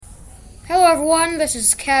Hello everyone, this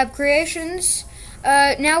is Cab Creations.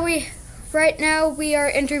 Right now we are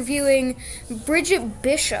interviewing Bridget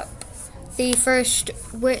Bishop, the first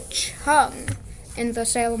witch hung in the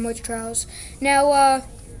Salem witch trials. Now,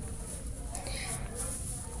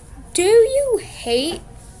 do you hate,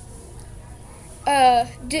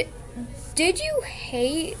 did you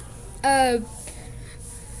hate, the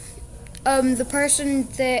person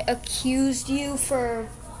that accused you for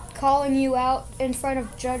calling you out in front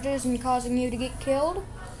of judges and causing you to get killed?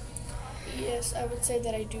 Yes, I would say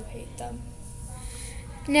that I do hate them.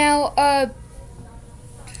 Now,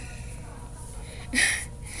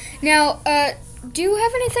 do you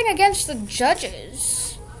have anything against the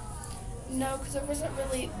judges? No, because it wasn't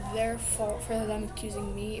really their fault for them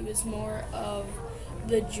accusing me. It was more of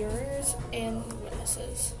the jurors and the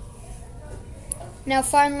witnesses. Now,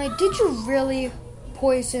 finally, did you really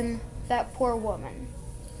poison that poor woman?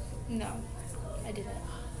 No, I didn't.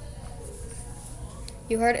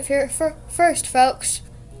 You heard it here first, folks.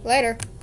 Later.